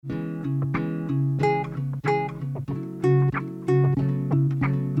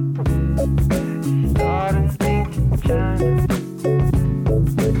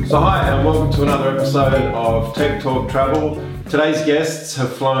So hi and welcome to another episode of Tech Talk Travel. Today's guests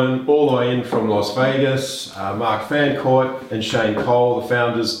have flown all the way in from Las Vegas, Mark Fancourt and Cheyne, the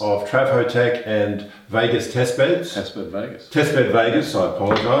founders of TRAVHOTECH and Vegas Testbeds. Testbed Vegas, I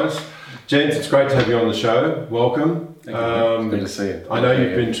apologise. Gents, it's great to have you on the show. Welcome. Thank you. Good to see you. I know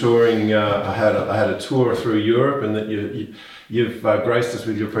you've been touring. I had a tour through Europe, and that you've graced us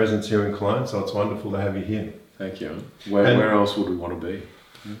with your presence here in Cologne. So it's wonderful to have you here. Thank you. Where else would we want to be?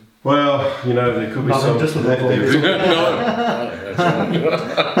 Well, you know, there could be some.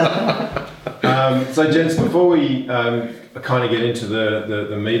 So, gents, before we kind of get into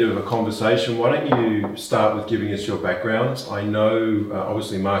the meat of a conversation, why don't you start with giving us your backgrounds? I know,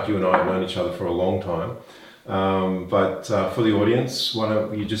 obviously, Mark, you and I have known each other for a long time, but for the audience, why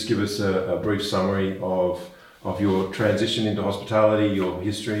don't you just give us a brief summary of your transition into hospitality, your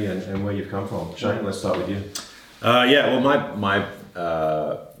history, and where you've come from? Cheyne, let's start with you. My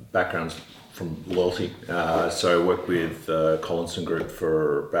background's from loyalty. So I worked with Collinson Group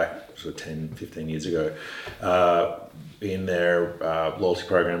for back sort of 10, 15 years ago in their loyalty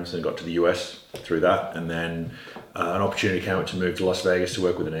programs, and got to the US through that. And then an opportunity came up to move to Las Vegas to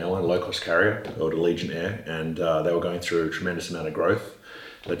work with an airline, a low-cost carrier called Allegiant Air, and they were going through a tremendous amount of growth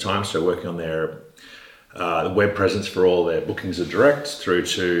at the time. So working on their the web presence for all their bookings are direct, through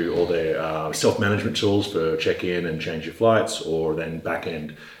to all their self-management tools for check-in and change your flights, or then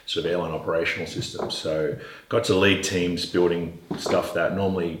back-end sort of airline operational systems. So got to lead teams building stuff that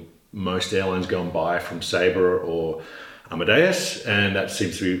normally most airlines go and buy from Sabre or Amadeus, and that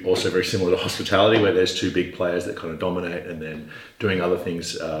seems to be also very similar to hospitality, where there's two big players that kind of dominate, and then doing other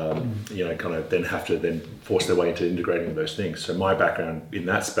things, kind of then have to then force their way into integrating those things. So my background in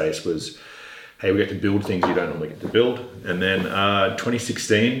that space was, hey, we get to build things you don't normally get to build. And then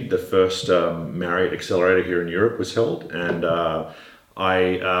 2016, the first Marriott Accelerator here in Europe was held, and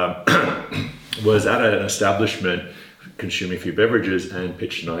I was at an establishment consuming a few beverages and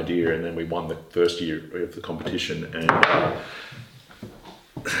pitched an idea, and then we won the first year of the competition. And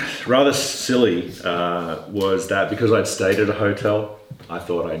rather silly was that because I'd stayed at a hotel, I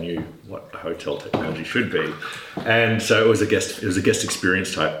thought I knew what a hotel technology should be, and so it was a guest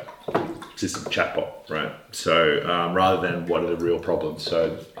experience type system, chatbot, right? So rather than what are the real problems.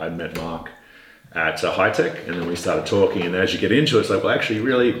 So I met Mark at Hi-Tech, and then we started talking, and as you get into it, it's like, well, actually,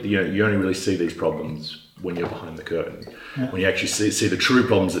 really, you only really see these problems when you're behind the curtain, when you actually see the true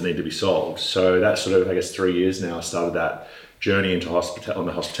problems that need to be solved. So that's sort of, I guess, 3 years now, I started that journey into on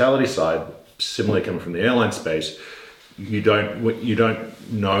the hospitality side. Similarly, coming from the airline space, you don't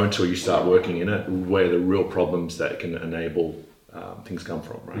know until you start working in it where the real problems that can enable things come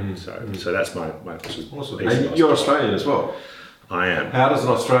from, right? So that's my awesome. And you're Australian as well. I am. How does an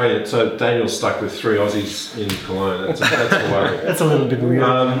Australian? So Daniel's stuck with 3 Aussies in Cologne. That's a worry. That's a little bit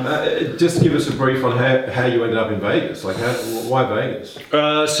weird. Just give us a brief on how you ended up in Vegas. Like, why Vegas?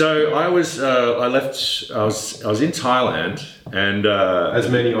 So I was I was in Thailand, and as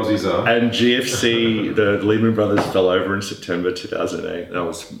many Aussies are. And GFC, the Lehman Brothers fell over in September 2008. And I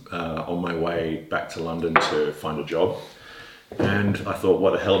was on my way back to London to find a job. And I thought,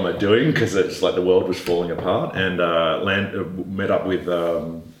 what the hell am I doing? Because it's like the world was falling apart. And met up with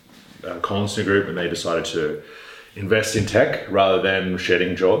Collinson Group, and they decided to invest in tech rather than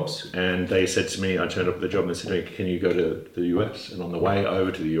shedding jobs. And they said to me, I turned up at the job, and they said to me, can you go to the US? And on the way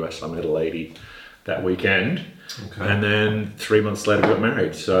over to the US, I met a lady that weekend. Okay. And then 3 months later, got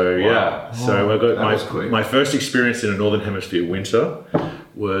married. So yeah, so I got my first experience in a Northern Hemisphere winter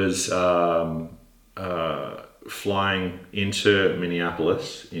was flying into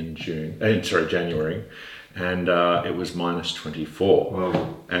Minneapolis in January, and it was minus 24.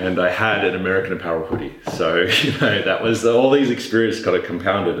 Wow. And I had an American Apparel hoodie. So, that was all these experiences kind of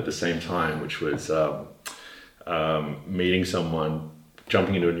compounded at the same time, which was meeting someone,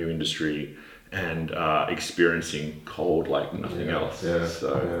 jumping into a new industry, and experiencing cold like nothing else. Yeah.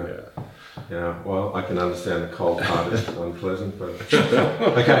 So, yeah. Well, I can understand the cold part is unpleasant, but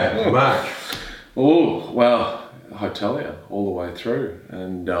okay, Mark. Oh, well, hotelier all the way through,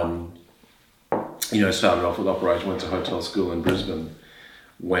 and started off with operation, went to hotel school in Brisbane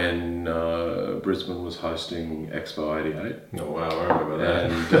when Brisbane was hosting Expo 88. Oh wow, I remember that.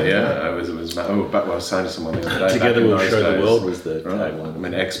 And it was but I was saying to someone the other day, together we'll show the world was the right. tagline. I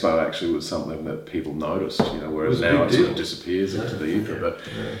mean, Expo actually was something that people noticed, whereas now it sort of disappears into the ether. But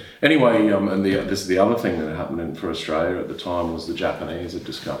anyway, and this is the other thing that happened for Australia at the time was the Japanese had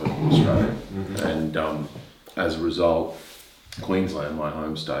discovered Australia, and as a result, Queensland, my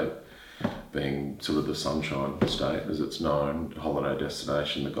home state, being sort of the sunshine state as it's known, holiday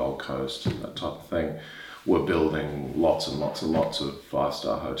destination, the Gold Coast, that type of thing, were building lots and lots and lots of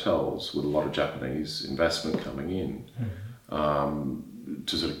 5-star hotels with a lot of Japanese investment coming in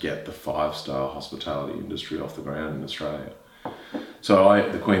to sort of get the 5-star hospitality industry off the ground in Australia. So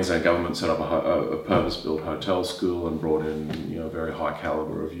the Queensland government set up a purpose-built hotel school and brought in a very high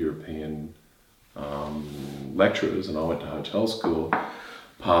calibre of European lecturers, and I went to hotel school,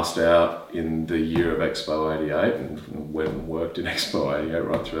 passed out in the year of Expo 88 and went and worked in Expo 88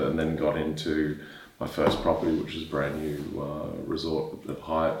 right through it, and then got into my first property, which was a brand new resort that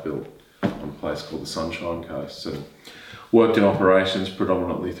Hyatt built on a place called the Sunshine Coast, and worked in operations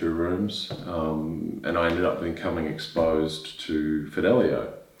predominantly through rooms, and I ended up becoming exposed to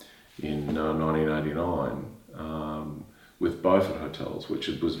Fidelio in 1989 with Beaufort Hotels, which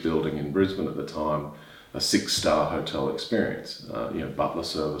it was building in Brisbane at the time, a 6-star hotel experience, butler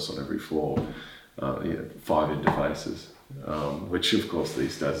service on every floor, 5 interfaces, which of course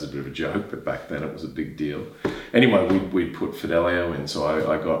these days is a bit of a joke, but back then it was a big deal. Anyway, we'd put Fidelio in, so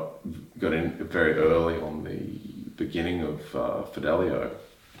I got in very early on the beginning of Fidelio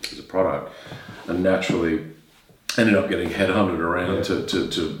as a product, and naturally ended up getting headhunted around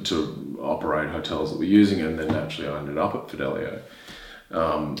to operate hotels that were using it, and then naturally I ended up at Fidelio.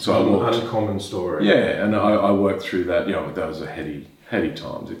 So uncommon story. Yeah, and I worked through that. Those are heady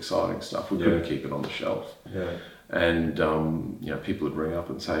times, exciting stuff. We couldn't keep it on the shelf. Yeah. And people would ring up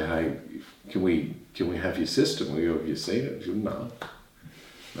and say, "Hey, can we have your system? Have you seen it?" No.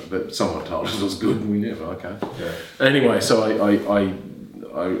 But someone told us it was good, and we never. Okay. Yeah. Anyway, so I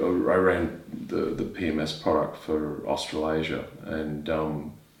ran the PMS product for Australasia, and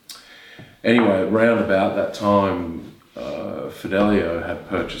anyway, around about that time, Fidelio had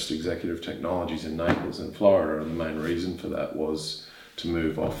purchased Executive Technologies in Naples in Florida, and the main reason for that was to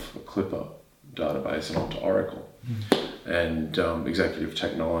move off a Clipper database and onto Oracle. And Executive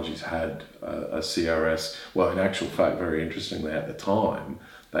Technologies had a CRS. Well, in actual fact, very interestingly, at the time,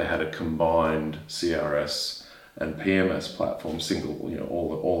 they had a combined CRS and PMS platform, single,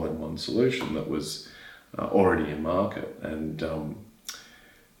 all in one solution that was already in market. And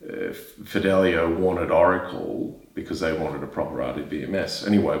Fidelio wanted Oracle because they wanted a proper RDBMS.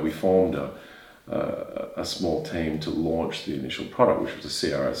 Anyway, we formed a small team to launch the initial product, which was a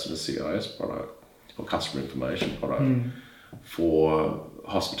CRS and a CIS product, or customer information product, for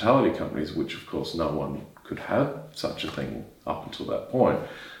hospitality companies, which of course no one could have such a thing up until that point.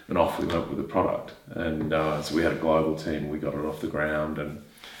 And off we went with the product. And so we had a global team, we got it off the ground and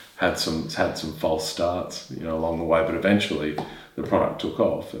had some false starts, along the way, but eventually the product took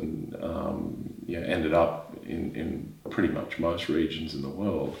off and ended up in pretty much most regions in the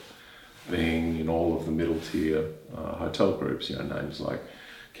world, being in all of the middle tier hotel groups, names like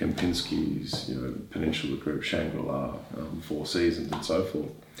Kempinski's, Peninsula Group, Shangri-La, Four Seasons, and so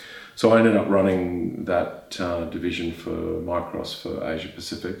forth. So I ended up running that division for Micros for Asia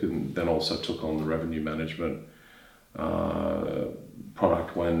Pacific, and then also took on the revenue management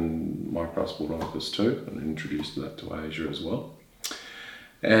product when Micros bought Olympus 2 and introduced that to Asia as well.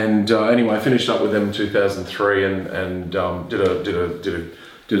 And anyway, I finished up with them in 2003 and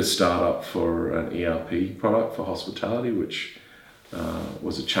did a startup for an ERP product for hospitality, which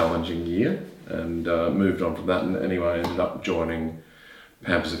was a challenging year, and moved on from that. And anyway, I ended up joining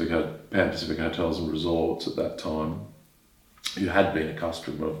Pan Pacific Hotels and Resorts at that time, who had been a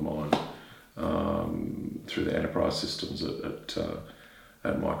customer of mine through the enterprise systems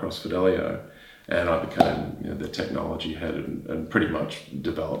at Micros Fidelio. And I became the technology head and pretty much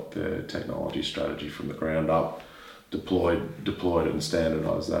developed their technology strategy from the ground up, deployed it and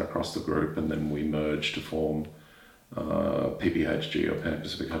standardized that across the group, and then we merged to form PPHG, or Pan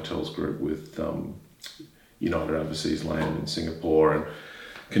Pacific Hotels Group, with United Overseas Land in Singapore, and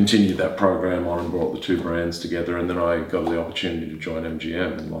continued that program on and brought the two brands together. And then I got the opportunity to join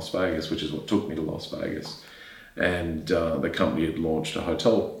MGM in Las Vegas, which is what took me to Las Vegas. And the company had launched a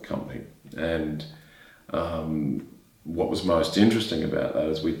hotel company. And what was most interesting about that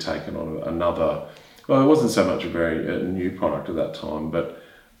is we'd taken on another, well, it wasn't so much a new product at that time, but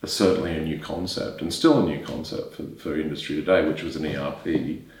certainly a new concept, and still a new concept for industry today, which was an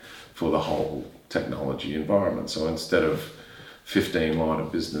ERP for the whole technology environment. So instead of 15 line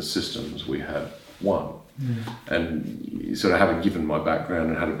of business systems, we had one. And sort of having given my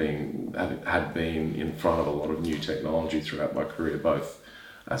background and had been in front of a lot of new technology throughout my career, both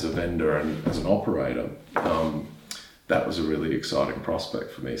as a vendor and as an operator, that was a really exciting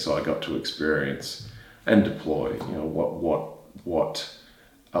prospect for me. So I got to experience and deploy, what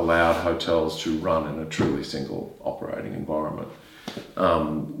allowed hotels to run in a truly single operating environment,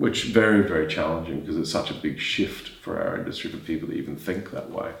 which very, very challenging because it's such a big shift for our industry for people to even think that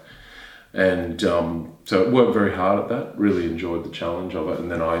way. And so I worked very hard at that, really enjoyed the challenge of it.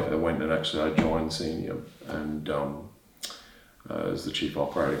 And then I went and actually I joined Senior and as the Chief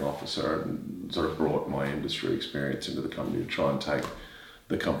Operating Officer, and sort of brought my industry experience into the company to try and take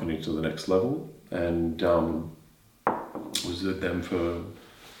the company to the next level. And was with them for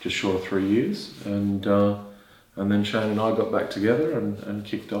just short of 3 years. And then Cheyne and I got back together and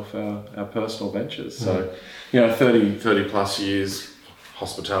kicked off our personal ventures. So, 30 plus years,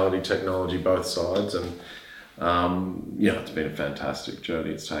 hospitality, technology, both sides. And, it's been a fantastic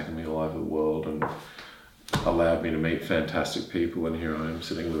journey. It's taken me all over the world and allowed me to meet fantastic people. And here I am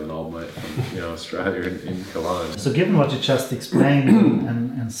sitting with an old mate from, Australia in Cologne. So given what you just explained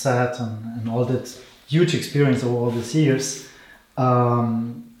and said and all that huge experience over all these years,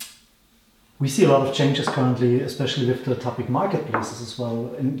 we see a lot of changes currently, especially with the topic marketplaces as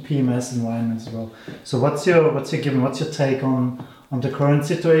well, in PMS environments as well. So what's your take on the current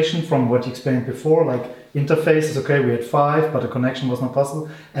situation from what you explained before? Like interfaces, okay, we had 5, but the connection was not possible,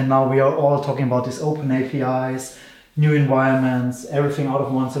 and now we are all talking about these open APIs, new environments, everything out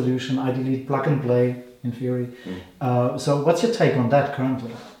of one solution, ideally plug and play in theory. So what's your take on that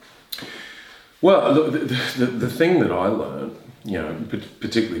currently? Well, the thing that I learned,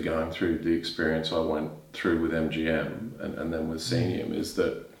 particularly going through the experience I went through with MGM and then with Senium, is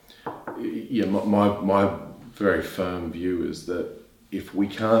that my very firm view is that if we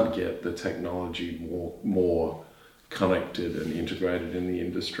can't get the technology more connected and integrated in the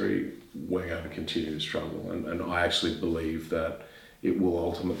industry, we're going to continue to struggle. And I actually believe that it will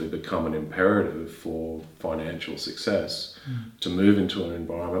ultimately become an imperative for financial success to move into an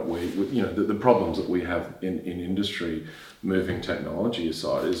environment where, the problems that we have in industry, moving technology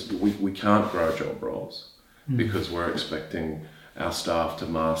aside, is we can't grow job roles because we're expecting our staff to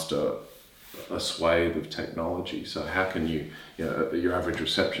master a swathe of technology. So how can your average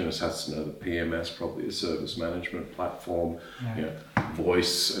receptionist has to know the PMS, probably a service management platform,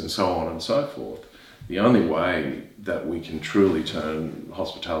 voice, and so on and so forth. The only way that we can truly turn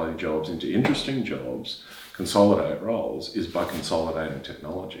hospitality jobs into interesting jobs, consolidate roles, is by consolidating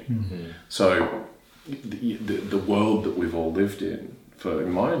technology. So the world that we've all lived in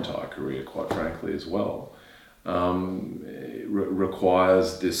my entire career, quite frankly, as well,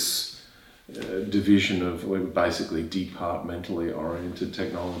 requires this division of basically departmentally oriented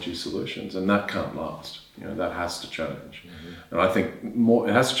technology solutions, and that can't last. That has to change. And I think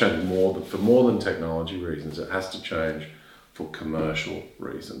it has to change for more than technology reasons. It has to change for commercial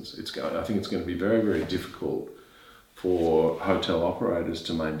reasons. I think it's going to be very, very difficult for hotel operators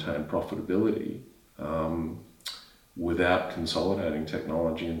to maintain profitability without consolidating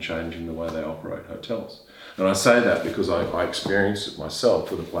technology and changing the way they operate hotels. And I say that because I experienced it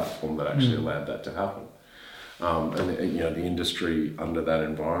myself with a platform that actually allowed that to happen. The industry under that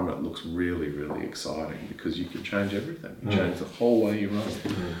environment looks really, really exciting because you can change everything. You change the whole way you run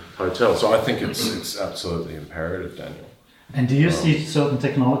hotels. So I think it's absolutely imperative, Daniel. And do you see certain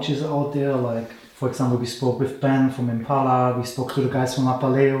technologies out there? Like, for example, we spoke with Ben from Impala, we spoke to the guys from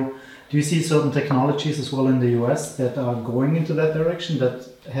Apaleo. Do you see certain technologies as well in the US that are going into that direction, that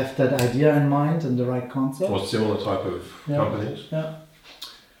have that idea in mind and the right concept? Or similar type of companies? Yeah.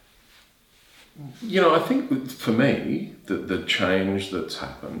 I think for me, the change that's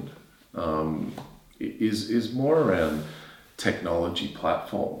happened is more around technology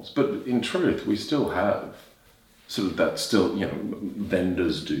platforms. But in truth, we still have sort of that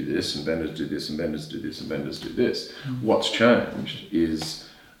vendors do this and vendors do this and vendors do this and vendors do this. What's changed is,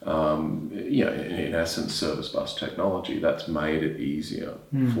 in essence, service bus technology that's made it easier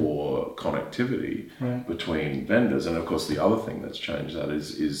for connectivity between vendors. And of course, the other thing that's changed that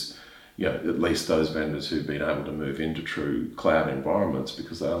is at least those vendors who've been able to move into true cloud environments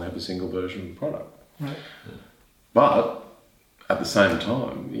because they only have a single version of the product. Right. But at the same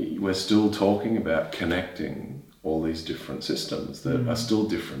time, we're still talking about connecting all these different systems that are still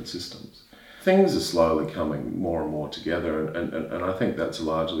different systems. Things are slowly coming more and more together, and I think that's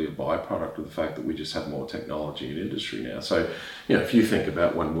largely a byproduct of the fact that we just have more technology in industry now. So, if you think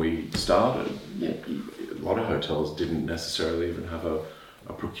about when we started, a lot of hotels didn't necessarily even have a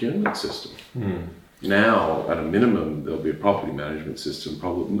procurement system. Now, at a minimum, there'll be a property management system,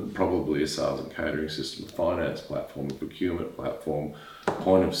 probably a sales and catering system, a finance platform, a procurement platform,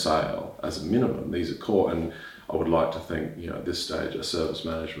 point of sale as a minimum. These are core, and I would like to think, at this stage, a service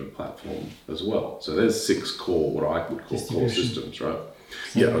management platform as well. So there's 6 core, what I would call core systems, right?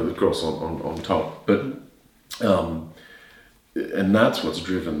 Yeah, of course, on top. But and that's what's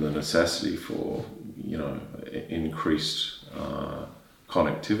driven the necessity for, increased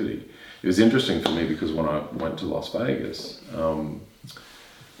connectivity. It was interesting for me because when I went to Las Vegas,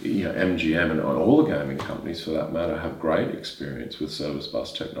 MGM and all the gaming companies for that matter have great experience with service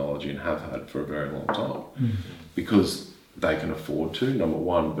bus technology and have had for a very long time because they can afford to, number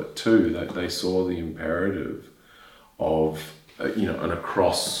one, but two, they saw the imperative of an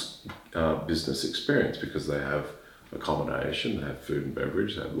across business experience because they have accommodation, they have food and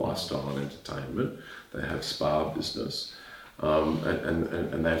beverage, they have lifestyle and entertainment, they have spa business,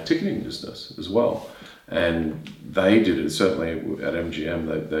 and they have ticketing business as well. And they did it, certainly at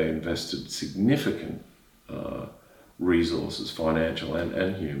MGM, they invested significant resources, financial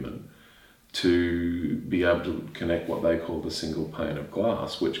and human, to be able to connect what they call the single pane of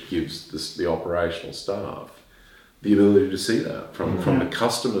glass, which gives the operational staff the ability to see that from the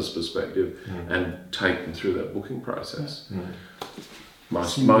customer's perspective and take them through that booking process.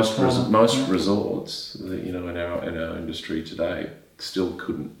 Most resorts, in our industry today, still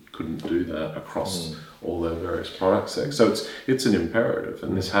couldn't do that across all their various product sets. So it's an imperative,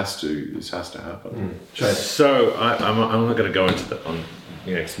 and this has to happen. So I'm not going to go into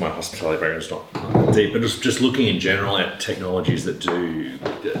because my hospitality background is not deep, but just looking in general at technologies that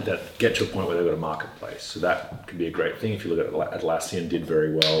get to a point where they've got a marketplace. So that could be a great thing. If you look at Atlassian, did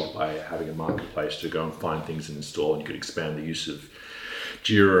very well by having a marketplace to go and find things and install, and you could expand the use of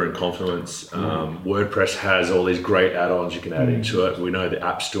Jira and Confluence. WordPress has all these great add-ons you can add into it. We know the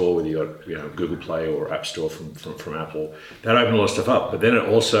App Store, whether you got Google Play or App Store from Apple, that opened a lot of stuff up. But then it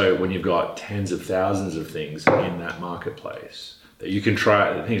also, when you've got tens of thousands of things in that marketplace that you can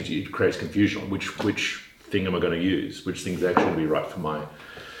try, the things it creates confusion on which thing am I going to use, which thing's actually going to be right for my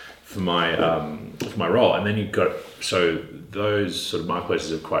role. And then you've got, so those sort of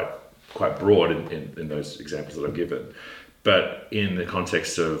marketplaces are quite broad in those examples that I've given. But in the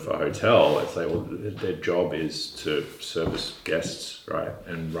context of a hotel, I'd say, well, their job is to service guests, right,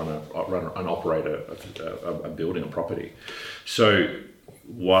 and run and operate a building, a property. So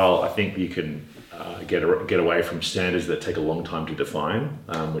while I think you can get away from standards that take a long time to define,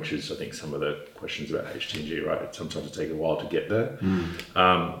 which is, I think, some of the questions about HTG, right? Sometimes it takes a while to get there.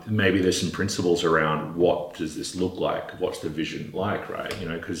 Maybe there's some principles around what does this look like? What's the vision like, right?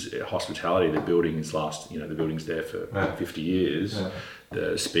 Because hospitality, the building's there for 50 years. Yeah.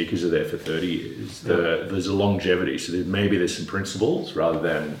 The speakers are there for 30 years. There's a longevity. So maybe there's some principles rather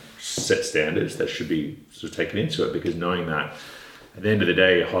than set standards that should be sort of taken into it, because knowing that at the end of the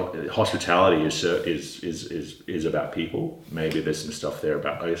day, hospitality is about people. Maybe there's some stuff there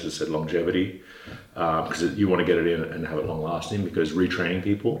about, as I said, longevity, because you want to get it in and have it long lasting, because retraining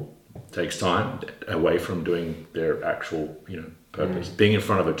people takes time away from doing their actual purpose. Being in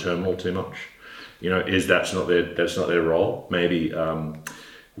front of a terminal too much, that's not their role. Maybe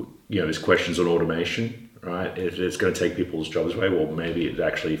there's questions on automation. Right, if it's going to take people's jobs away, well, maybe it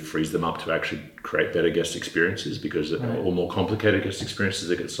actually frees them up to actually create better guest experiences, because or more complicated guest experiences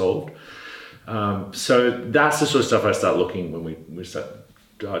that get solved. So that's the sort of stuff I start looking when we start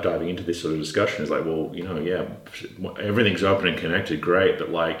diving into this sort of discussion. Is like, well, everything's open and connected, great,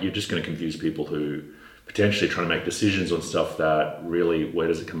 but you're just going to confuse people who potentially trying to make decisions on stuff that really, where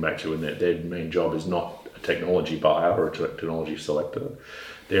does it come back to? And their main job is not a technology buyer or a technology selector.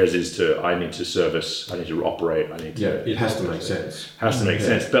 Theirs is I need to service, I need to operate, it has to make sense. Has to make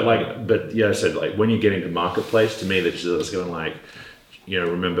sense. But I said, when you get into marketplace, to me, that's just going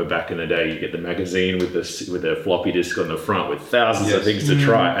remember back in the day, you get the magazine with the floppy disk on the front with thousands of things to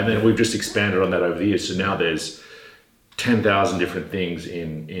try. And then we've just expanded on that over the years. So now there's 10,000 different things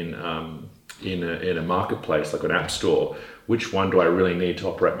in a marketplace, like an app store. Which one do I really need to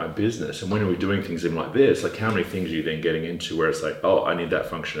operate my business? And when are we doing things even like this? Like, how many things are you then getting into where it's like, oh, I need that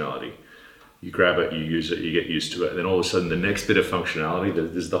functionality. You grab it, you use it, you get used to it. And then all of a sudden, the next bit of functionality,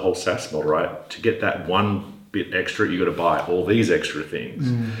 there's the whole SaaS model, right? To get that one bit extra, you got to buy all these extra things.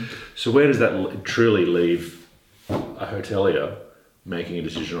 So where does that truly leave a hotelier making a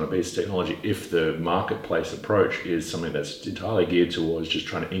decision on a piece of technology if the marketplace approach is something that's entirely geared towards just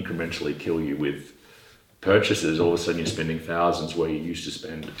trying to incrementally kill you with purchases? All of a sudden you're spending thousands where you used to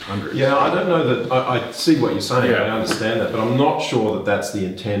spend hundreds. Yeah, I don't know that I see what you're saying. I understand that, but I'm not sure that that's the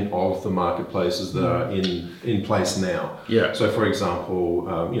intent of the marketplaces that are in place now. Yeah. So, for example,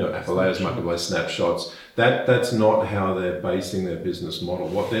 Appalachia's marketplace snapshots. That's not how they're basing their business model.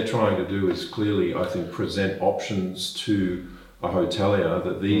 What they're trying to do is clearly, I think, present options to a hotelier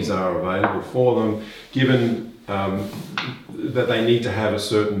that these are available for them, given that they need to have a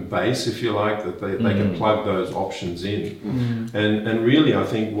certain base, if you like, that they can plug those options in. And really, I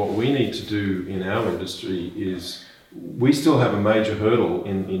think what we need to do in our industry is we still have a major hurdle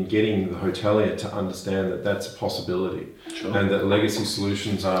in getting the hotelier to understand that that's a possibility, and that legacy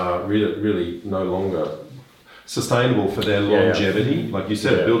solutions are really no longer sustainable for their longevity. Like you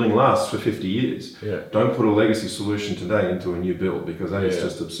said, a building lasts for 50 years. Don't put a legacy solution today into a new build, because that is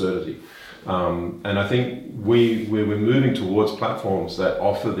just absurdity. And I think we're moving towards platforms that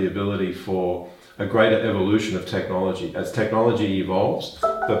offer the ability for a greater evolution of technology. As technology evolves,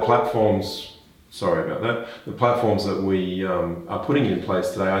 the platforms that we are putting in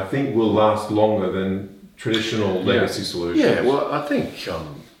place today, I think will last longer than traditional legacy solutions. Yeah, well, I think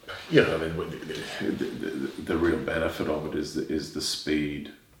the real benefit of it is the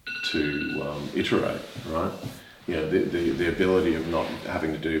speed to iterate, right? The ability of not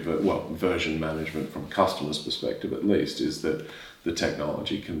having to do version management from customers' perspective, at least, is that the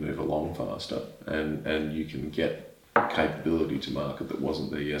technology can move along faster, and you can get capability to market that wasn't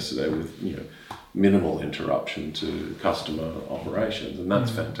there yesterday with minimal interruption to customer operations, and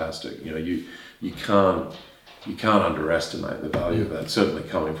that's fantastic. You can't underestimate the value of that. Certainly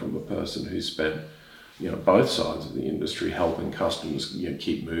coming from a person who's spent both sides of the industry helping customers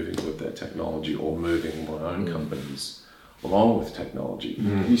keep moving with their technology, or moving my own companies along with technology.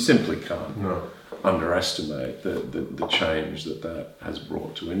 You simply can't underestimate the change that has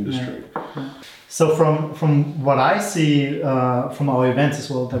brought to industry. So from what I see from our events as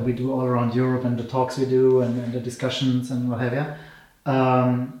well that we do all around Europe, and the talks we do, and the discussions and what have you,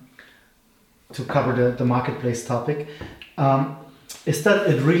 to cover the marketplace topic, is that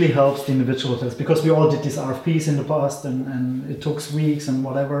it really helps the individual hotels, because we all did these RFPs in the past, and it took weeks and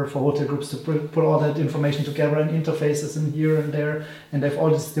whatever for hotel groups to put all that information together and interfaces and here and there, and they have all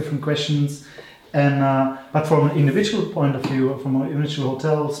these different questions. And but from an individual point of view, from an individual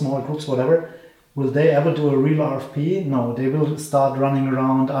hotel, small groups, whatever, will they ever do a real RFP? No, they will start running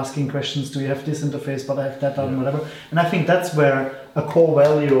around asking questions. Do you have this interface? But I have that and whatever. And I think that's where a core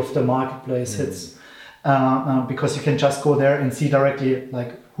value of the marketplace hits, because you can just go there and see directly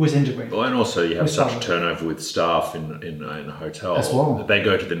who's integrated. Well, and also you have such a turnover with staff in a hotel as well. They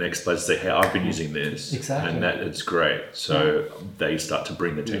go to the next place and say, "Hey, I've been using this," and that it's great. So they start to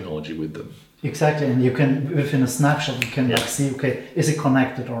bring the technology with them. Exactly, and you can, within a snapshot, you can see, okay, is it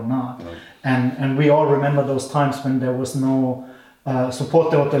connected or not? Right. And we all remember those times when there was no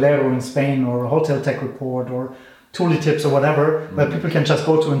Support de Hotelero in Spain, or Hotel Tech Report, or Toolie Tips, or whatever, where people can just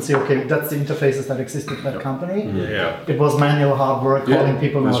go to and see, okay, that's the interfaces that existed with that company. It was manual hard work, calling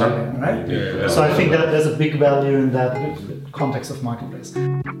people, right? So I think that there's a big value in that context of marketplace.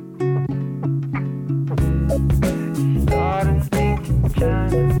 Starting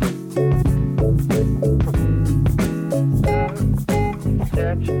thinking,